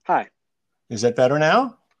Hi. Is that better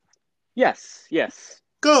now? Yes, yes.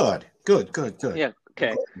 Good, good, good, good. Yeah, I'm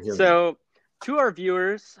okay. glad to hear that. So, to our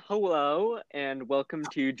viewers, hello and welcome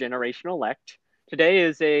to Generation Elect. Today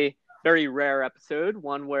is a very rare episode,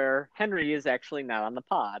 one where Henry is actually not on the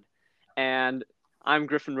pod. And I'm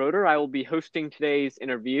Griffin Roeder. I will be hosting today's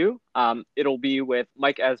interview. It'll be with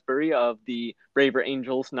Mike Asbury of the Braver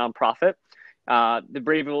Angels nonprofit. The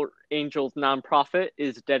Braver Angels nonprofit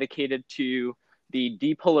is dedicated to the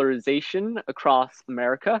depolarization across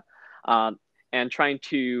America, um, and trying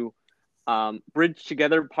to bridge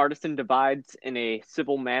together partisan divides in a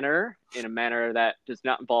civil manner, in a manner that does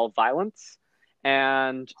not involve violence.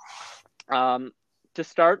 And um, to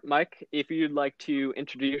start, Mike, if you'd like to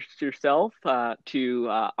introduce yourself to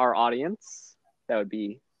our audience, that would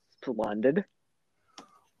be splendid.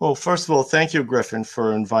 Well, first of all, thank you, Griffin,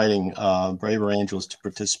 for inviting Braver Angels to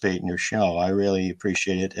participate in your show. I really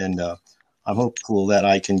appreciate it, and I'm hopeful that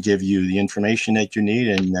I can give you the information that you need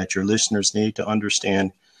and that your listeners need to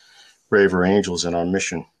understand Braver Angels and our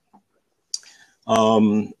mission.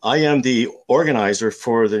 I am the organizer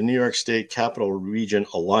for the New York State Capital Region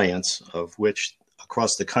Alliance, of which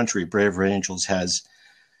across the country, Braver Angels has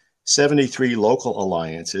 73 local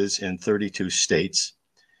alliances in 32 states.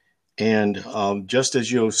 And just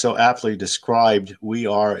as you so aptly described, we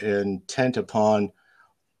are intent upon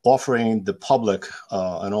offering the public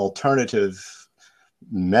an alternative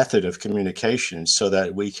method of communication so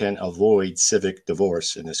that we can avoid civic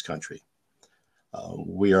divorce in this country.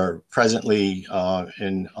 We are presently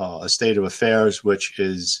in a state of affairs which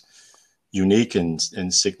is unique and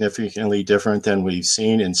significantly different than we've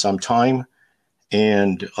seen in some time.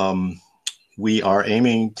 And we are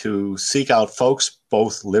aiming to seek out folks,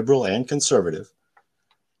 both liberal and conservative,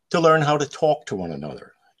 to learn how to talk to one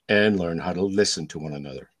another and learn how to listen to one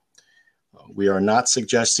another. We are not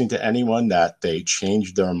suggesting to anyone that they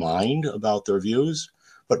change their mind about their views,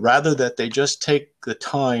 but rather that they just take the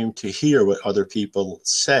time to hear what other people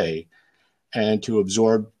say and to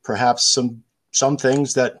absorb perhaps some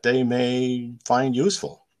things that they may find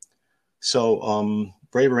useful. So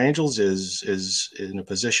Braver Angels is in a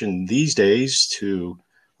position these days to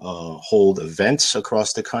hold events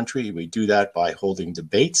across the country. We do that by holding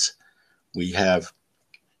debates. We have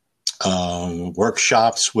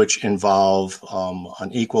workshops which involve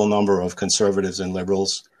an equal number of conservatives and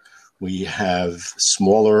liberals. We have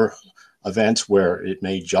smaller events where it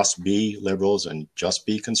may just be liberals and just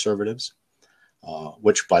be conservatives,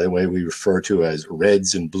 which, by the way, we refer to as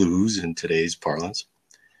reds and blues in today's parlance.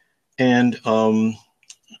 And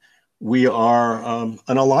we are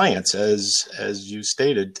an alliance, as you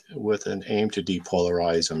stated, with an aim to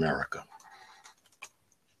depolarize America.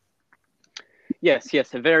 Yes,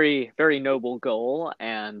 yes, a very, very noble goal,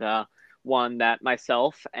 and one that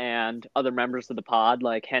myself and other members of the pod,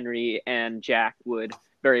 like Henry and Jack, would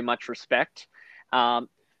very much respect.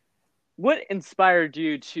 What inspired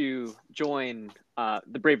you to join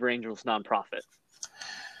the Braver Angels nonprofit?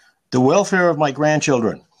 The welfare of my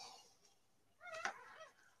grandchildren.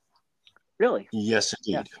 Really? Yes,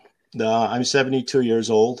 indeed. Yeah. I'm 72 years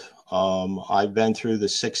old. I've been through the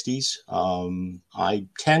 60s. I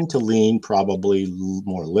tend to lean probably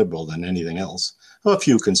more liberal than anything else. A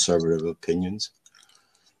few conservative opinions.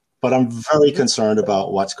 But I'm very concerned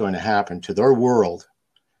about what's going to happen to their world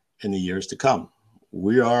in the years to come.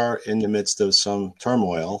 We are in the midst of some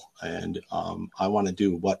turmoil, and I want to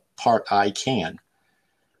do what part I can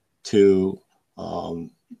to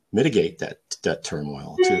mitigate that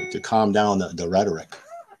turmoil, to calm down the rhetoric.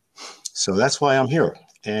 So that's why I'm here.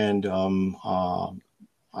 And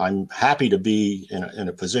I'm happy to be in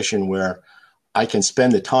a position where I can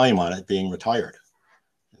spend the time on it being retired.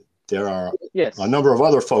 There are a number of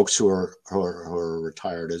other folks who are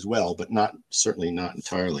retired as well, but certainly not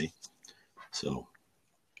entirely. So,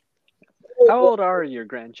 how old are your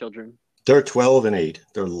grandchildren? They're 12 and 8.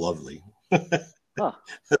 They're lovely. Oh,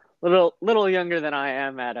 little younger than I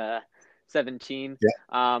am at 17.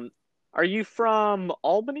 Yeah. Are you from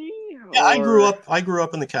Albany? Yeah, I grew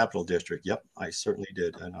up in the Capital District. Yep, I certainly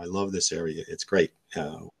did, and I love this area. It's great.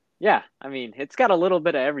 Yeah, I mean, it's got a little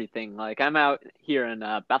bit of everything. Like, I'm out here in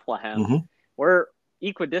Bethlehem. Mm-hmm. We're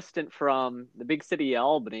equidistant from the big city of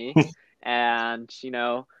Albany, and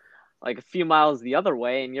like a few miles the other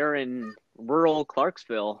way, and you're in rural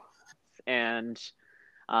Clarksville, and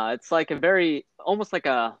it's like almost like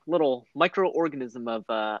a little microorganism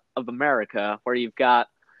of America, where you've got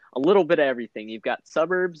a little bit of everything. You've got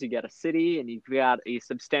suburbs, you got a city, and you've got a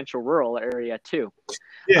substantial rural area too.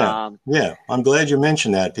 Yeah, I'm glad you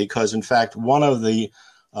mentioned that, because in fact, one of the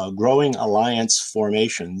growing alliance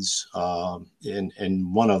formations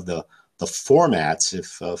in one of the the formats, if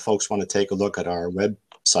folks want to take a look at our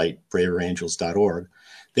website, braverangels.org,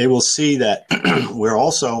 they will see that we're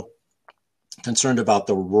also concerned about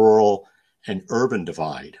the rural and urban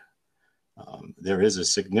divide. There is a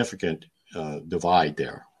significant divide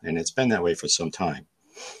there, and it's been that way for some time.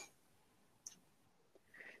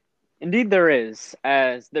 Indeed, there is,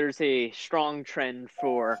 as there's a strong trend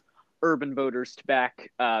for urban voters to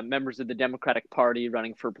back members of the Democratic Party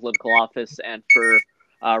running for political office, and for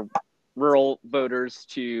rural voters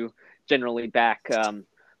to generally back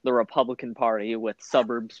the Republican Party, with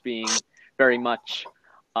suburbs being very much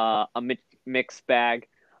a mixed bag.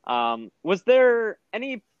 Was there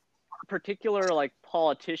any particular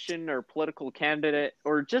politician or political candidate,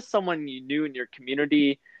 or just someone you knew in your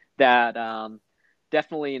community that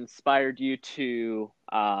definitely inspired you to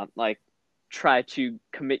try to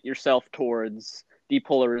commit yourself towards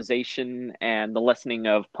depolarization and the lessening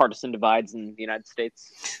of partisan divides in the United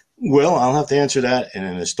States? Well, I'll have to answer that in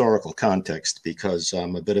an historical context because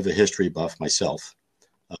I'm a bit of a history buff myself.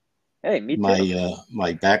 Hey, me too.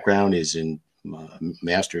 My background is in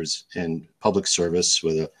master's in public service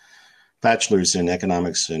with a bachelor's in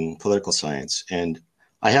economics and political science. And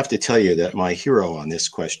I have to tell you that my hero on this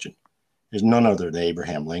question is none other than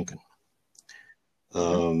Abraham Lincoln.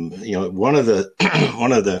 One of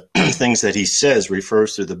the things that he says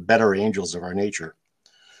refers to the better angels of our nature,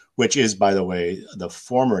 which is, by the way, the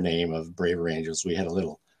former name of Braver Angels. We had a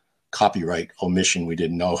little copyright omission. We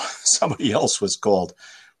didn't know somebody else was called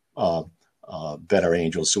Better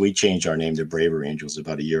Angels. So we changed our name to Braver Angels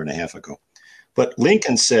about a year and a half ago. But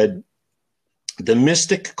Lincoln said, "The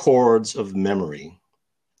mystic chords of memory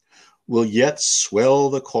will yet swell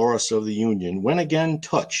the chorus of the Union when again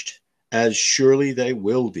touched, as surely they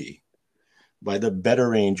will be, by the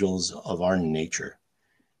better angels of our nature."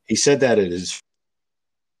 He said that in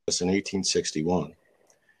 1861.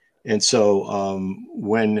 And so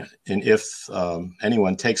when and if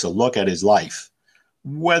anyone takes a look at his life,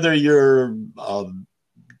 whether you're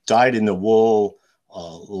dyed in the wool,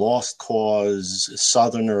 lost cause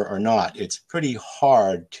Southerner or not, it's pretty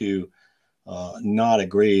hard to not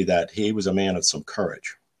agree that he was a man of some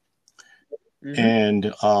courage. Mm-hmm.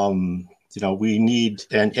 And, we need,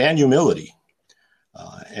 and humility.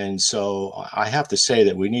 And so I have to say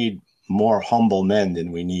that we need more humble men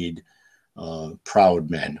than we need proud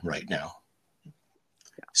men right now.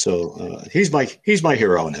 So he's my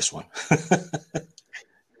hero in this one.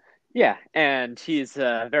 Yeah, and he's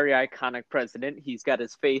a very iconic president. He's got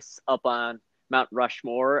his face up on Mount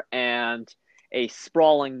Rushmore and a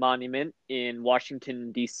sprawling monument in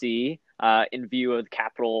Washington, D.C., in view of the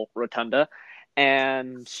Capitol Rotunda.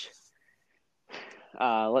 And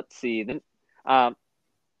let's see.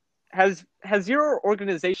 Has your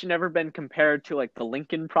organization ever been compared to the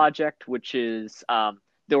Lincoln Project, which is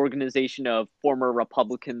the organization of former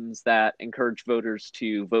Republicans that encourage voters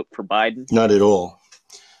to vote for Biden? Not at all.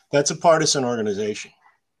 That's a partisan organization.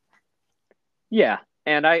 Yeah,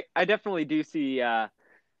 and I definitely do see.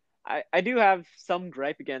 I do have some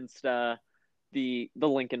gripe against the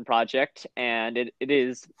Lincoln Project, and it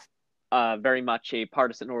is very much a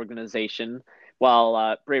partisan organization,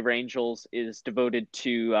 while Braver Angels is devoted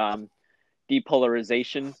to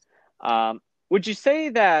depolarization. Would you say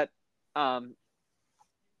that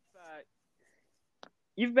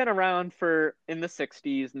you've been around in the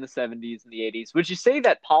 60s and the 70s and the 80s. Would you say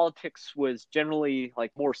that politics was generally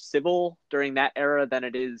more civil during that era than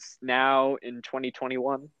it is now in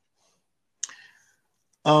 2021?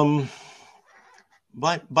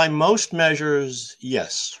 By most measures,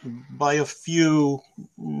 yes. By a few,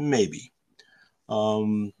 maybe.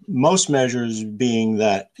 Most measures being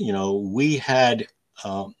that, we had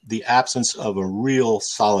the absence of a real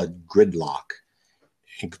solid gridlock.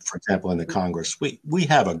 For example, in the Congress, we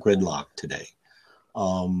have a gridlock today.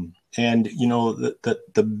 And,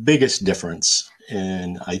 the biggest difference,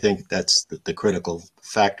 and I think that's the critical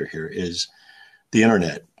factor here, is the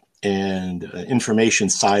internet and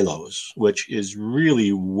information silos, which is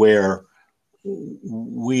really where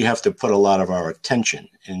we have to put a lot of our attention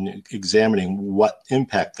in examining what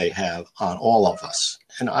impact they have on all of us.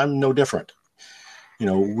 And I'm no different.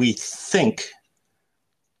 We think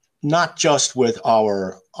not just with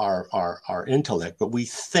our intellect, but we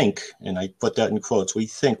think, and I put that in quotes, we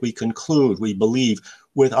think, we conclude, we believe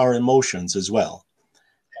with our emotions as well.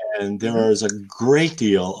 And there is a great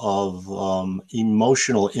deal of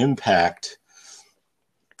emotional impact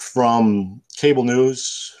from cable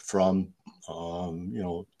news, from,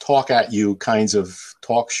 talk at you kinds of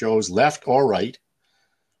talk shows, left or right.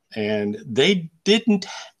 And they didn't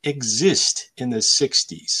exist in the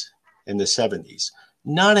 60s, in the 70s.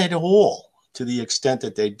 Not at all. to the extent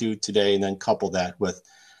that they do today, and then couple that with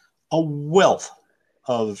a wealth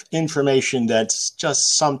of information that's just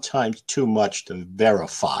sometimes too much to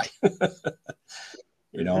verify,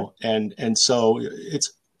 and so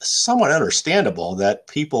it's somewhat understandable that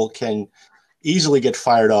people can easily get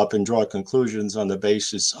fired up and draw conclusions on the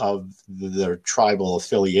basis of their tribal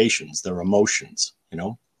affiliations, their emotions,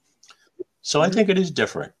 So I think it is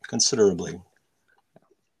different considerably.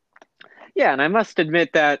 Yeah, and I must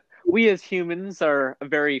admit that we as humans are a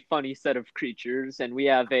very funny set of creatures, and we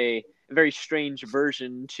have a very strange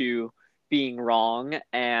aversion to being wrong,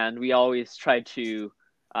 and we always try to,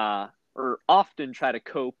 or often try to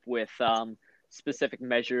cope with specific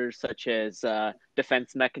measures such as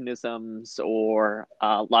defense mechanisms or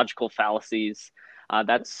logical fallacies.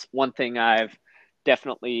 That's one thing I've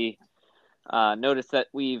definitely noticed that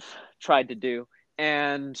we've tried to do.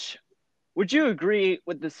 And would you agree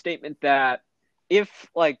with the statement that if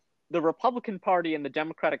like the Republican Party and the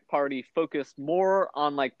Democratic Party focused more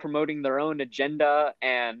on like promoting their own agenda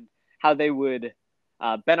and how they would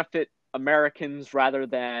benefit Americans rather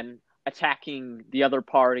than attacking the other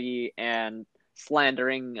party and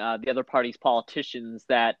slandering the other party's politicians,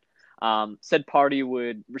 that said party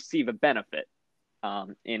would receive a benefit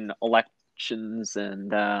in elections and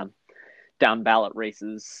down ballot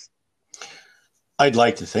races? I'd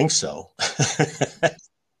like to think so.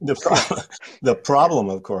 The problem,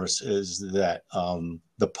 of course, is that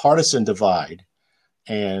the partisan divide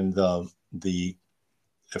and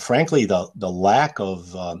frankly the lack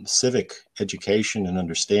of civic education and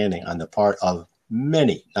understanding on the part of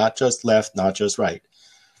many, not just left, not just right,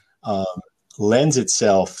 lends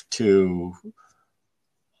itself to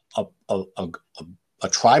a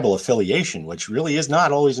tribal affiliation, which really is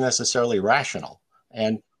not always necessarily rational.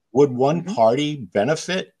 And would one party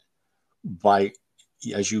benefit by,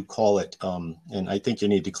 as you call it, and I think you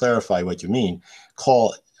need to clarify what you mean,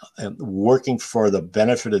 call working for the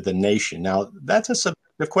benefit of the nation? Now, that's a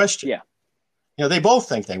subjective question. Yeah. They both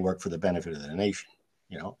think they work for the benefit of the nation,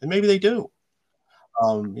 and maybe they do.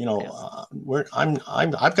 I've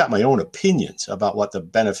got my own opinions about what the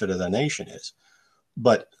benefit of the nation is,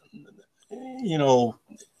 but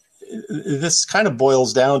this kind of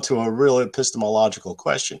boils down to a real epistemological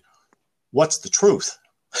question. What's the truth?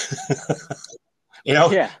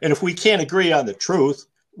 And if we can't agree on the truth,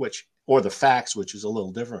 or the facts, which is a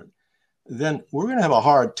little different, then we're going to have a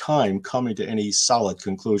hard time coming to any solid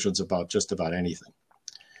conclusions about just about anything.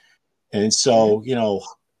 And so,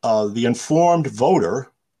 the informed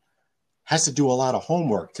voter has to do a lot of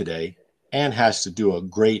homework today and has to do a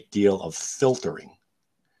great deal of filtering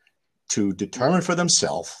to determine for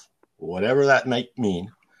themselves, whatever that might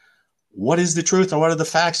mean, what is the truth and what are the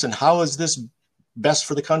facts and how is this best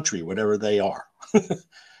for the country, whatever they are.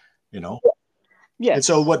 Yes. And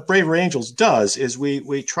so what Braver Angels does is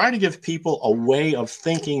we try to give people a way of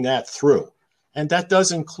thinking that through. And that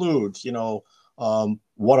does include,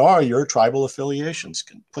 what are your tribal affiliations?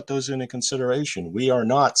 Put those into consideration. We are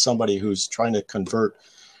not somebody who's trying to convert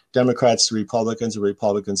Democrats to Republicans or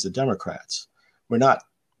Republicans to Democrats. We're not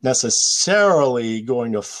necessarily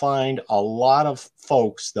going to find a lot of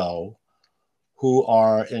folks, though, who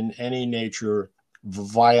are in any nature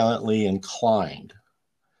violently inclined.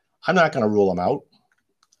 I'm not going to rule them out,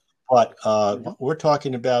 but we're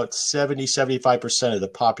talking about 70-75% of the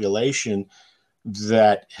population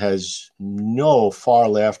that has no far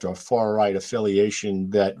left or far right affiliation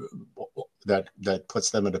that puts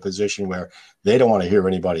them in a position where they don't want to hear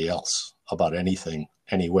anybody else about anything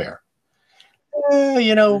anywhere.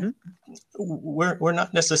 We're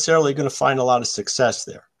not necessarily going to find a lot of success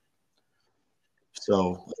there.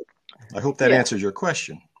 So I hope that answers your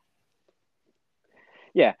question.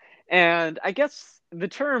 Yeah. And I guess the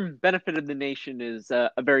term benefit of the nation is a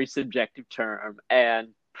very subjective term, and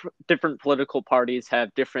different political parties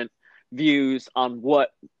have different views on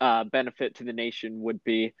what benefit to the nation would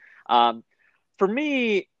be. For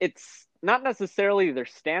me, it's not necessarily their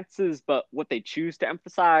stances, but what they choose to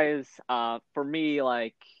emphasize. For me,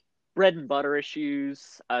 like bread and butter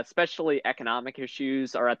issues, especially economic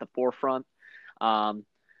issues, are at the forefront. And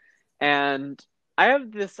I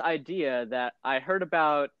have this idea that I heard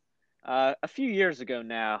about a few years ago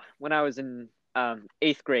now when I was in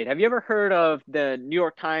 8th grade. Have you ever heard of the New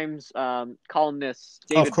York Times columnist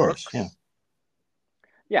David Of course, Brooks?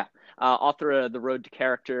 Yeah. Author of The Road to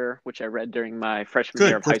Character, which I read during my freshman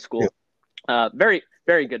year of high school. Very,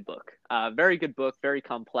 very good book. Very good book, very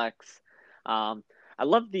complex. I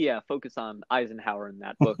love the focus on Eisenhower in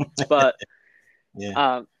that book. But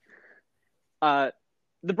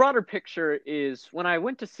the broader picture is when I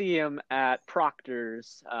went to see him at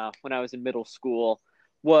Proctor's when I was in middle school,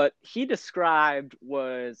 what he described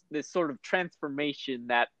was this sort of transformation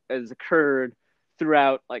that has occurred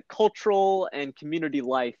throughout like cultural and community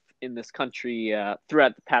life in this country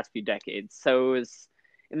throughout the past few decades. So it was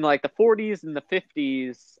in like the 40s and the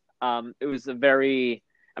 50s. It was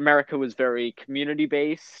America was very community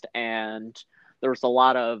based, and there was a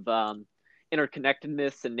lot of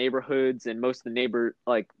interconnectedness in neighborhoods, and most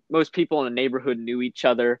people in a neighborhood knew each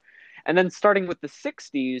other. And then starting with the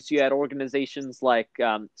 60s, you had organizations like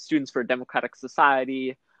Students for a Democratic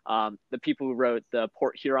Society, the people who wrote the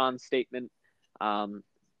Port Huron Statement,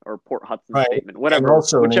 or Port Hudson Right. Statement, And whatever,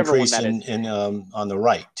 also an whichever one increase that is. in on the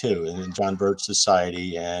right too, and in John Birch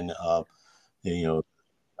Society and you know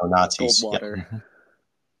Nazis. Yeah. Goldwater.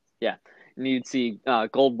 Yeah. And you'd see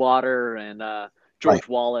Goldwater and Right. George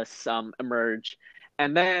Wallace emerge.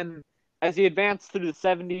 And then as you advance through the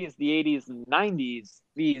 70s, the 80s, and 90s,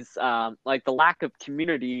 these like the lack of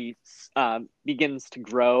community begins to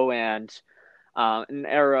grow, and an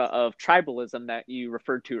era of tribalism that you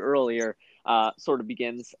referred to earlier sort of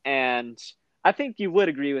begins. And I think you would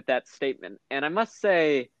agree with that statement. And I must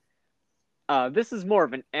say, this is more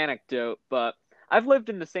of an anecdote, but I've lived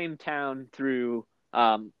in the same town through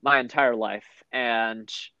my entire life, and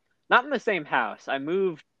not in the same house. I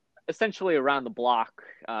moved essentially around the block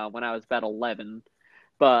when I was about 11.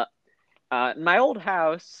 But in my old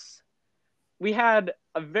house, we had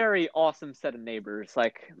a very awesome set of neighbors.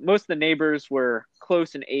 Like most of the neighbors were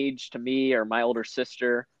close in age to me or my older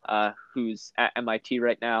sister, who's at MIT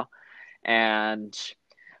right now. And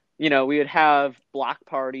we would have block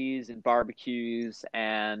parties and barbecues,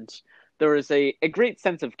 and there was a great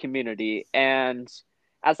sense of community. And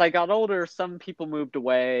as I got older, some people moved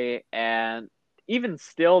away, and even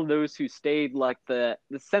still, those who stayed, like the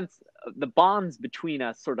sense, the bonds between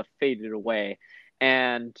us sort of faded away.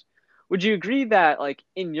 And would you agree that, like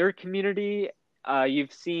in your community,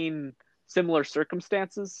 you've seen similar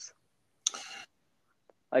circumstances,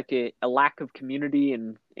 like a lack of community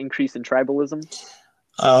and increase in tribalism?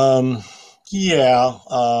 Yeah.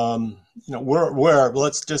 We're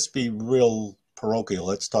let's just be real parochial.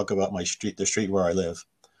 Let's talk about my street, the street where I live.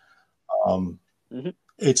 Um, Mm-hmm.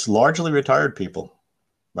 it's largely retired people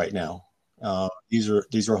right now. These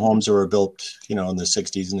are homes that were built, in the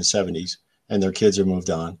 60s and the 70s, and their kids are moved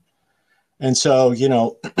on. And so,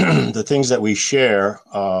 the things that we share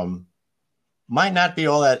might not be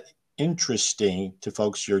all that interesting to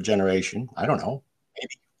folks your generation. I don't know.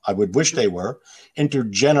 Maybe I would wish they were.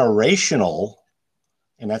 Intergenerational,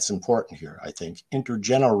 and that's important here, I think.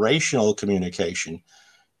 Intergenerational communication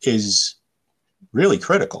is really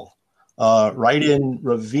critical. Right in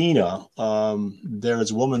Ravenna,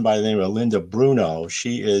 there's a woman by the name of Linda Bruno.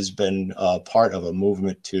 She has been part of a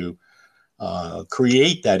movement to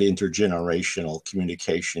create that intergenerational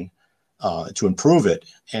communication, to improve it,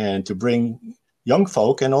 and to bring young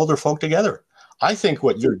folk and older folk together. I think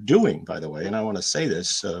what you're doing, by the way, and I want to say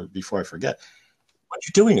this before I forget, what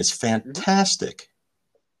you're doing is fantastic.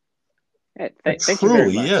 Hey, It thank you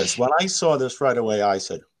very truly much. is. When I saw this right away, I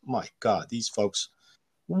said, my God, these folks,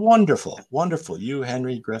 wonderful, wonderful. You,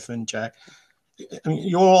 Henry, Griffin, Jack, I mean,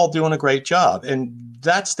 you're all doing a great job. And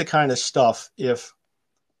that's the kind of stuff, if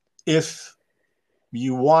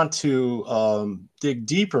you want to dig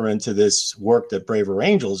deeper into this work that Braver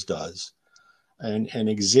Angels does, and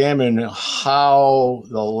examine how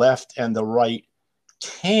the left and the right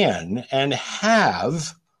can and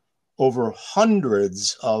have, over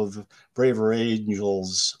hundreds of Braver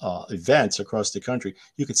Angels events across the country,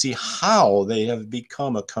 you can see how they have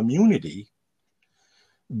become a community.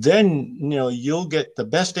 Then you'll get the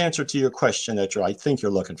best answer to your question that I think you're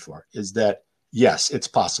looking for, is that yes, it's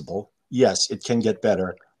possible. Yes, it can get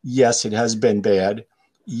better. Yes, it has been bad.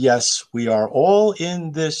 Yes, we are all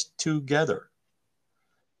in this together.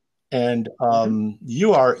 And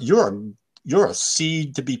you're a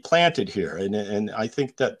seed to be planted here, and I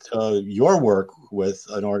think that your work with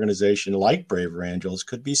an organization like Braver Angels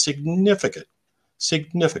could be significant.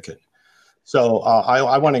 So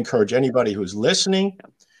I want to encourage anybody who's listening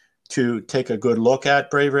to take a good look at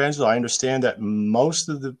Braver Angels. I understand that most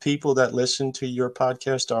of the people that listen to your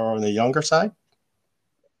podcast are on the younger side.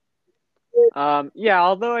 Yeah,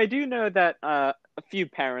 although I do know that a few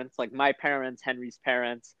parents, like my parents, Henry's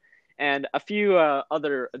parents, and a few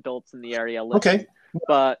other adults in the area listen. Okay.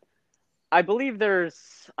 But I believe there's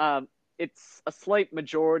it's a slight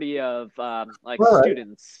majority of like All right.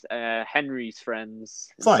 students, Henry's friends.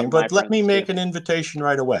 Fine, but let me make an invitation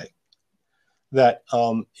right away. That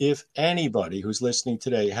if anybody who's listening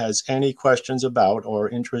today has any questions about or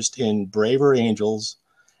interest in Braver Angels,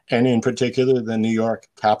 and in particular the New York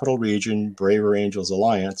Capital Region Braver Angels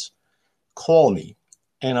Alliance, call me.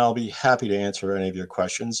 and I'll be happy to answer any of your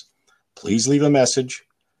questions. Please leave a message.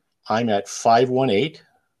 I'm at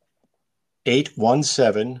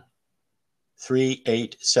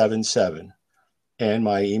 518-817-3877. And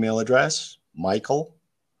my email address, michael.f,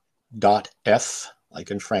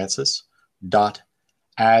 like in Francis,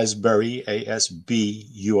 .asbury,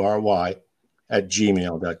 ASBURY,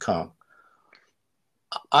 @gmail.com.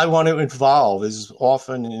 I want to involve as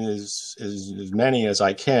often as many as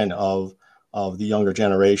I can of the younger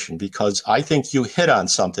generation, because I think you hit on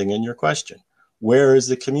something in your question. Where is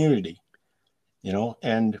the community?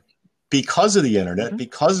 And because of the internet,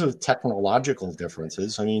 because of technological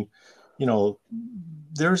differences, I mean,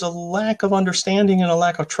 there's a lack of understanding and a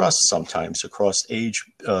lack of trust sometimes across age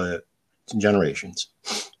generations.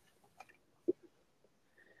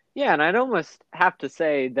 Yeah, and I'd almost have to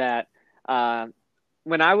say that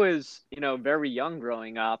when I was, very young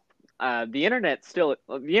growing up, the internet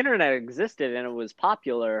existed and it was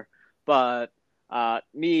popular, but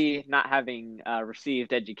me not having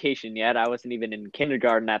received education yet, I wasn't even in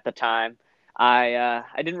kindergarten at the time. I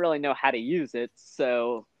didn't really know how to use it,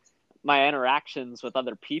 so my interactions with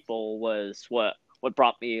other people was what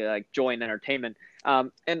brought me joy and entertainment.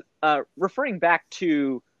 And referring back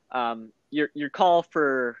to your call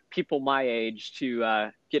for people my age to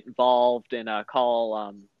get involved and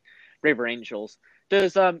call Braver Angels.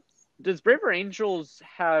 Does Braver Angels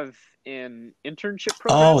have an internship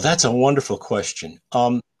program? Oh, that's a wonderful question.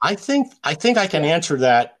 I think I can answer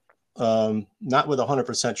that not with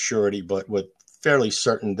 100% surety, but with fairly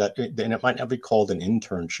certain that it might not be called an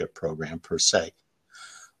internship program per se.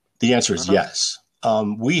 The answer is yes.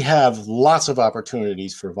 We have lots of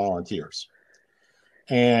opportunities for volunteers.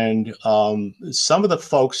 And some of the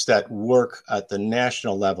folks that work at the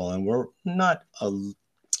national level, and we're not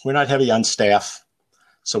heavy on staff,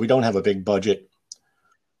 so we don't have a big budget,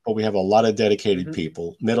 but we have a lot of dedicated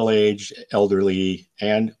people, middle-aged, elderly,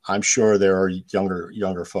 and I'm sure there are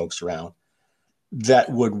younger folks around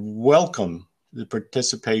that would welcome the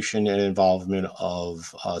participation and involvement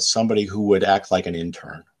of somebody who would act like an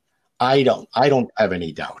intern. I don't have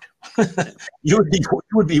any doubt. you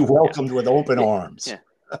would be welcomed with open arms.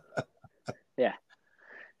 Yeah.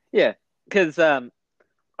 Because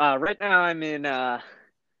right now I'm in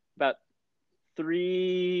about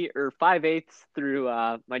 3 or 5/8 through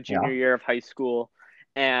my junior year of high school,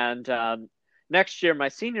 and next year, my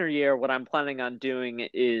senior year, what I'm planning on doing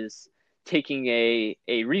is taking a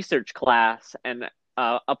research class, and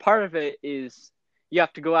a part of it is you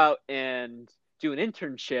have to go out and do an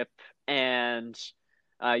internship, and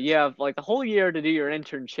you have the whole year to do your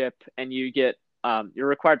internship, and you get you're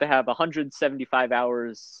required to have 175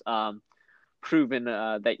 hours proven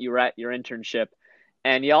that you were at your internship,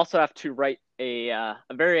 and you also have to write a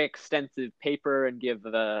very extensive paper and give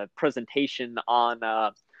a presentation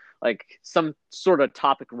on some sort of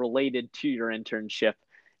topic related to your internship.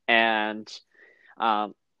 And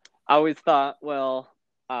I always thought,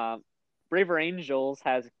 Braver Angels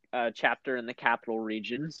has a chapter in the Capital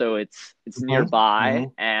Region, so it's nearby.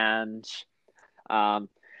 And now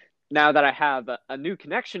that I have a new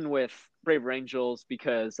connection with Braver Angels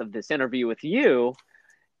because of this interview with you,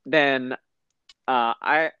 then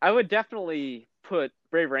I would definitely put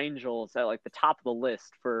Braver Angels at the top of the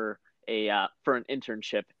list for an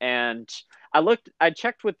internship. And I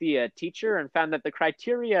checked with the teacher and found that the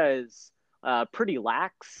criteria is pretty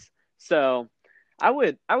lax. So I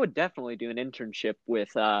would definitely do an internship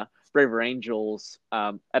with Braver Angels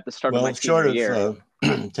at the start of my senior year.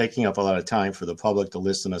 Taking up a lot of time for the public to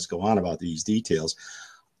listen to us go on about these details,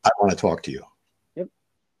 I want to talk to you. Yep.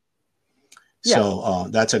 So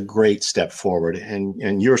that's a great step forward,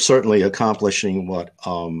 and you're certainly accomplishing what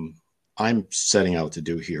I'm setting out to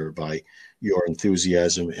do here by your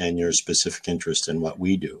enthusiasm and your specific interest in what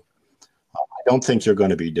we do. I don't think you're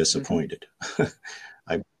going to be disappointed.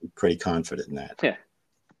 I'm pretty confident in that.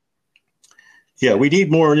 Yeah, we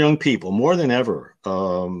need more young people, more than ever.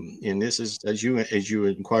 And this is, as you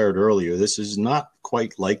inquired earlier, this is not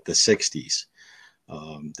quite like the 60s.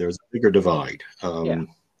 There's a bigger divide.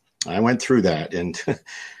 I went through that, and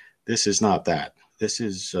this is not that. This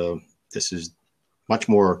is much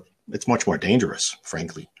more. It's much more dangerous,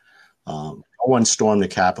 frankly. No one stormed the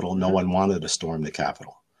Capitol. No one wanted to storm the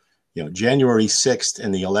Capitol. January 6th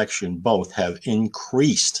and the election both have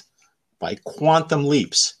increased by quantum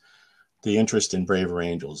leaps the interest in Braver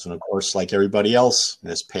Angels. And of course, like everybody else in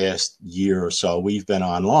this past year or so, we've been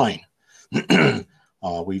online.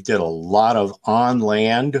 We did a lot of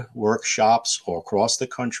on-land workshops all across the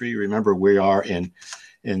country. Remember, we are in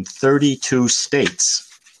 32 states,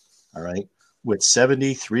 all right? with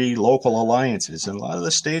 73 local alliances. And a lot of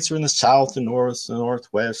the states are in the South and North, the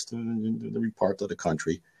Northwest, and every part of the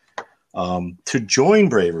country. To join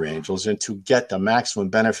Braver Angels and to get the maximum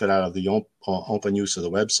benefit out of the open use of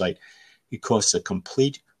the website, it costs a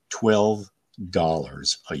complete $12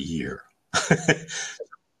 a year.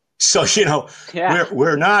 So,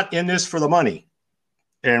 we're not in this for the money.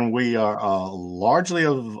 And we are largely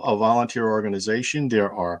a volunteer organization.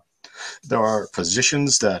 There are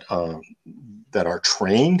physicians that are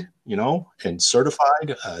trained, and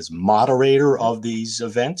certified as moderator of these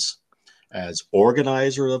events, as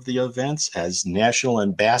organizer of the events, as national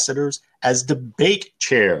ambassadors, as debate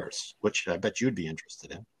chairs, which I bet you'd be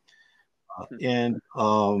interested in.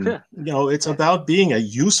 It's about being a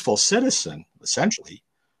useful citizen, essentially.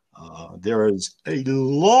 There is a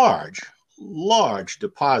large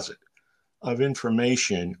deposit of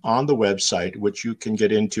information on the website, which you can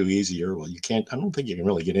get into easier. Well, you can't, I don't think you can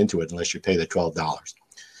really get into it unless you pay the $12.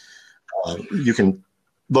 You can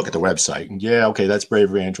look at the website and okay, that's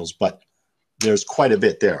Braver Angels, but there's quite a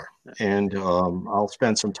bit there. And I'll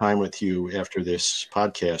spend some time with you after this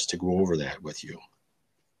podcast to go over that with you.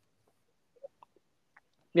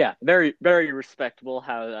 Yeah, very, very respectable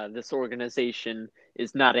how this organization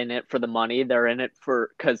is not in it for the money. They're in it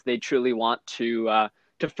because they truly want to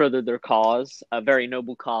further their cause, a very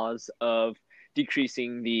noble cause of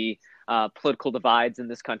decreasing the political divides in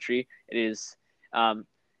this country. It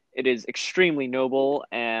is extremely noble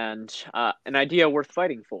and an idea worth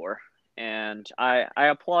fighting for. And I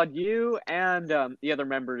applaud you and the other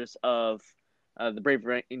members of the Brave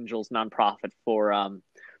Angels nonprofit for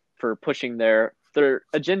pushing their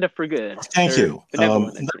agenda for good. Thank you.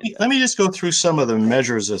 Let me just go through some of the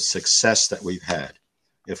measures of success that we've had,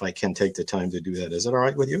 if I can take the time to do that. Is it all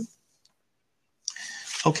right with you?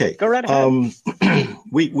 Okay. Go right ahead.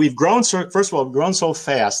 We've grown so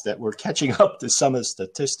fast that we're catching up to some of the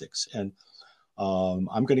statistics. And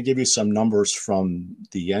I'm going to give you some numbers from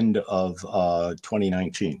the end of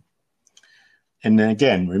 2019. And then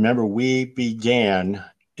again, remember, we began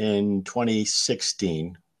in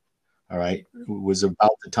 2016. All right. It was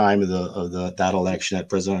about the time of that election, that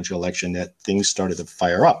presidential election, that things started to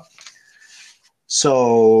fire up.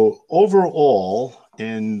 So overall,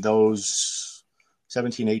 in those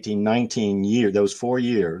 17, 18, 19 years, those 4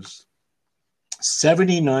 years,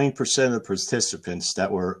 79% of the participants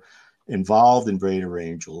that were involved in Braver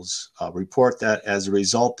Angels report that as a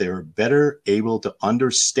result, they were better able to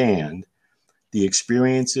understand the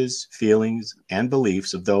experiences, feelings, and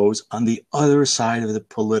beliefs of those on the other side of the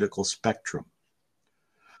political spectrum.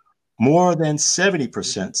 More than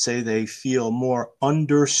 70% say they feel more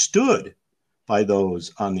understood by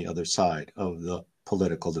those on the other side of the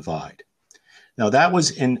political divide. Now, that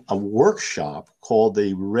was in a workshop called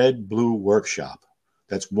the Red Blue Workshop.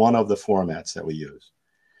 That's one of the formats that we use.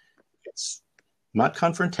 It's not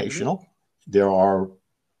confrontational. There's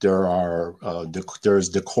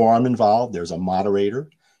decorum involved. There's a moderator.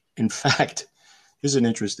 In fact, here's an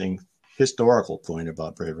interesting historical point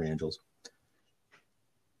about Braver Angels.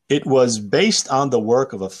 It was based on the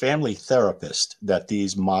work of a family therapist that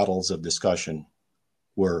these models of discussion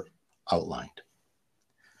were outlined.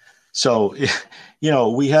 So,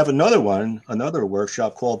 we have another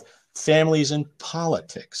workshop called Families in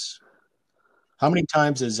Politics. How many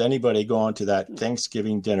times has anybody gone to that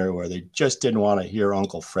Thanksgiving dinner where they just didn't want to hear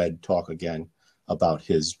Uncle Fred talk again about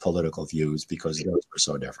his political views because those were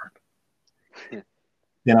so different?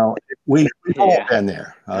 We've all been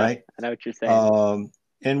there, all right? I know what you're saying.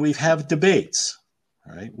 And we have debates,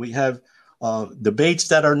 all right? We have debates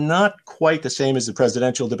that are not quite the same as the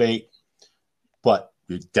presidential debate, but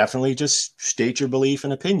you definitely just state your belief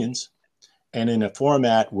and opinions, and in a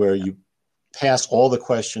format where you pass all the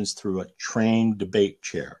questions through a trained debate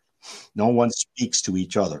chair. No one speaks to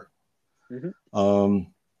each other. Mm-hmm.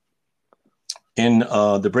 In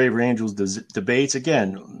the Braver Angels debates,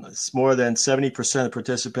 again, it's more than 70% of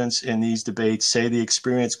participants in these debates say the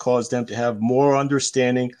experience caused them to have more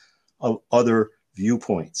understanding of other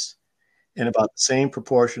viewpoints. And about the same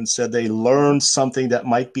proportion said they learned something that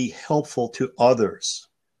might be helpful to others.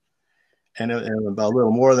 And about a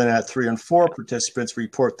little more than that, 3 and 4 participants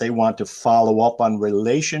report they want to follow up on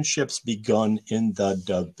relationships begun in the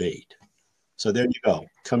debate. So there you go,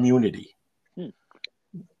 community.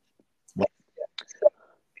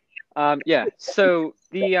 So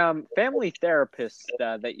the family therapist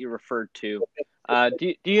that you referred to,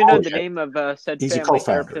 do you know the name of said He's family a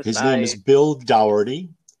co-founder. therapist? His name is Bill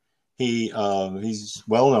Dougherty. He's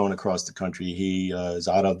well known across the country. He is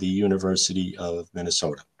out of the University of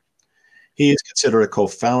Minnesota. He is considered a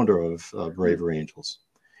co-founder of Braver Angels.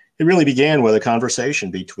 it really began with a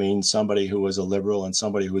conversation between somebody who was a liberal and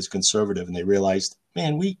somebody who was conservative, and they realized,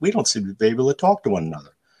 man, we don't seem to be able to talk to one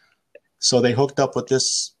another. So they hooked up with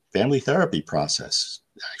this family therapy process.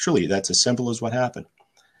 Actually, that's as simple as what happened.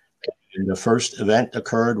 And the first event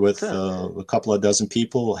occurred with a couple of dozen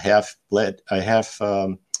people, half blue,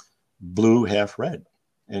 half red,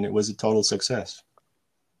 and it was a total success.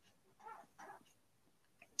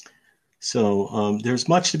 So there's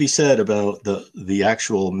much to be said about the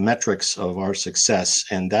actual metrics of our success,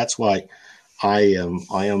 and that's why I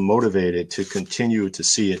am motivated to continue to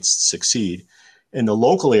see it succeed. In the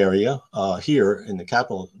local area here in the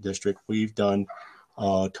Capital District, we've done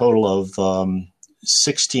a total of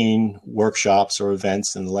 16 workshops or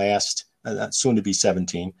events in the last, soon to be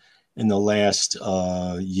 17, in the last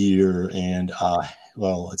year, and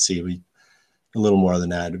well, let's see, a little more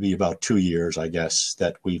than that. It'd be about 2 years, I guess,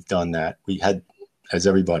 that we've done that. We had, as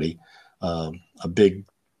everybody, a big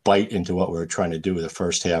bite into what we were trying to do the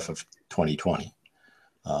first half of 2020.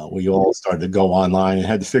 We all started to go online and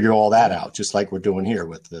had to figure all that out, just like we're doing here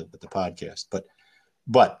with the podcast.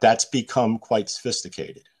 But that's become quite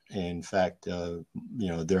sophisticated. In fact,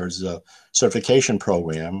 there's a certification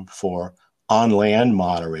program for on-land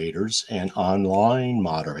moderators and online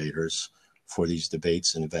moderators for these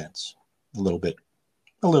debates and events. A little bit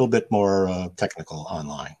more technical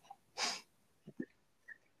online.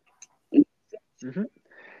 Mm-hmm.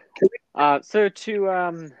 So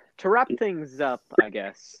to wrap things up, I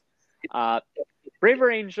guess, Braver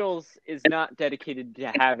Angels is not dedicated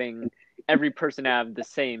to having every person have the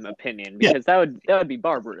same opinion, because that would be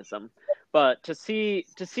barbarism. But to see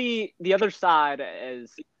the other side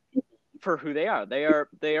as for who they are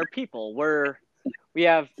people. We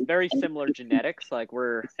have very similar genetics. Like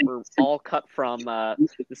we're all cut from the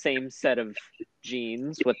same set of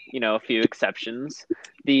genes, with a few exceptions.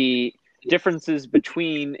 The differences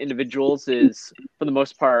between individuals is, for the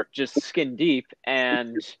most part, just skin deep.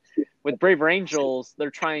 And with Braver Angels, they're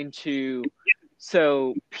trying to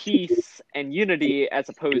sow peace and unity as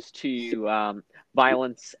opposed to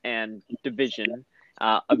violence and division.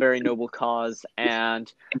 A very noble cause,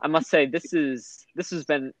 and I must say this has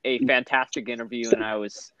been a fantastic interview, and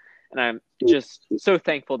I'm just so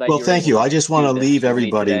thankful that. Well, thank you. I just want to leave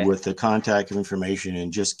everybody with the contact information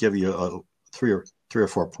and just give you three or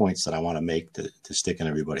four points that I want to make to stick in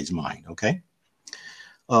everybody's mind. Okay.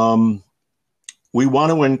 We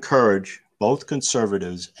want to encourage both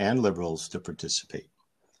conservatives and liberals to participate.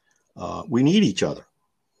 We need each other.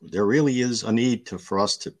 There really is a need for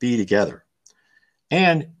us to be together.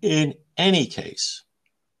 And in any case,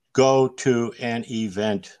 go to an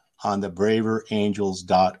event on the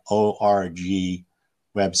braverangels.org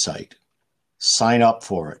website. Sign up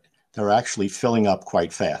for it. They're actually filling up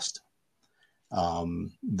quite fast.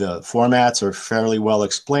 The formats are fairly well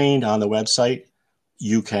explained on the website.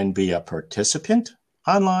 You can be a participant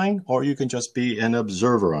online, or you can just be an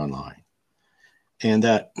observer online. And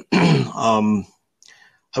that I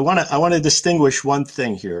want to distinguish one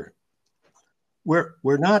thing here. We're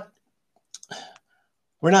not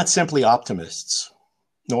simply optimists,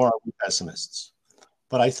 nor are we pessimists.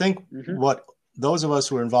 But I think what those of us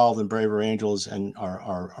who are involved in Braver Angels and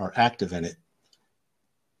are active in it,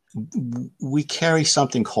 we carry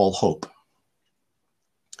something called hope.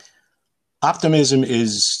 Optimism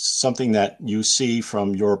is something that you see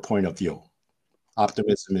from your point of view.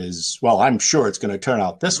 Optimism is, well, I'm sure it's going to turn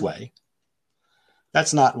out this way.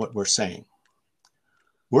 That's not what we're saying.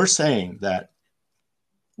 We're saying that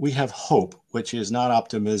we have hope, which is not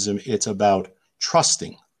optimism. It's about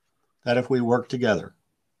trusting that if we work together,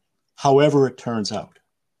 however it turns out,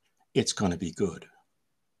 it's going to be good.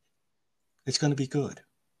 It's going to be good.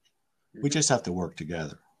 We just have to work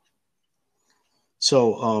together.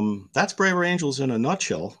 So that's Braver Angels in a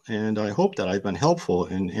nutshell. And I hope that I've been helpful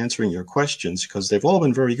in answering your questions, because they've all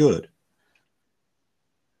been very good.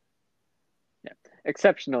 Yeah,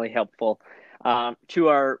 exceptionally helpful. To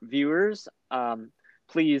our viewers,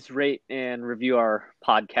 please rate and review our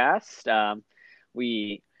podcast.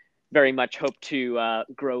 We very much hope to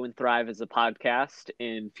grow and thrive as a podcast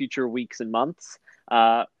in future weeks and months.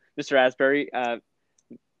 Mr. Asbury,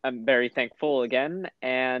 I'm very thankful again.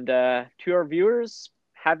 And to our viewers,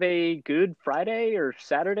 have a good Friday or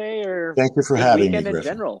Saturday or thank you for having weekend me, in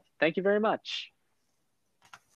Griffin. general. Thank you very much.